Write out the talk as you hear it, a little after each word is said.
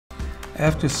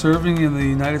After serving in the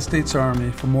United States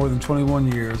Army for more than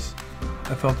 21 years,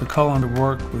 I felt a calling to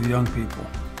work with young people.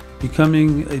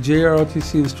 Becoming a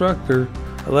JROTC instructor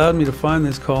allowed me to find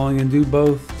this calling and do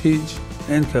both teach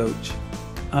and coach.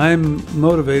 I'm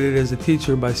motivated as a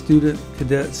teacher by student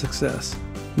cadet success,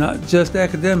 not just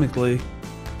academically,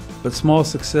 but small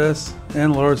success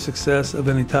and large success of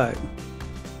any type.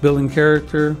 Building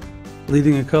character,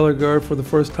 leading a color guard for the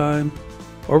first time,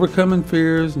 overcoming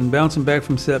fears and bouncing back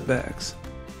from setbacks.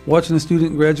 Watching a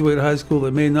student graduate high school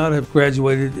that may not have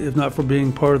graduated if not for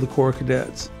being part of the Corps of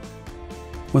Cadets.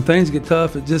 When things get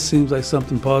tough, it just seems like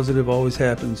something positive always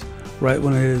happens, right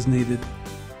when it is needed.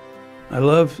 I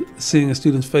love seeing a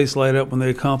student's face light up when they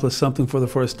accomplish something for the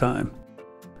first time,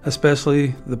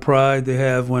 especially the pride they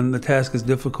have when the task is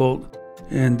difficult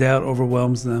and doubt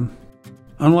overwhelms them.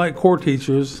 Unlike Corps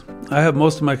teachers, I have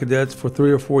most of my cadets for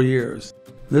 3 or 4 years.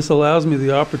 This allows me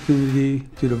the opportunity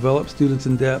to develop students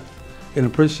in depth and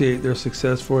appreciate their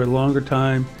success for a longer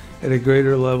time at a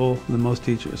greater level than most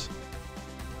teachers.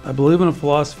 I believe in a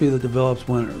philosophy that develops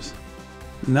winners,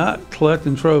 not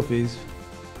collecting trophies,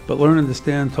 but learning to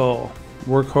stand tall,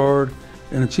 work hard,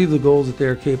 and achieve the goals that they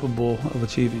are capable of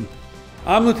achieving.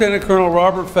 I'm Lieutenant Colonel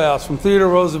Robert Foutz from Theodore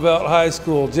Roosevelt High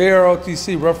School,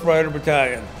 JROTC Rough Rider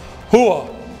Battalion.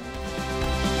 Hooah!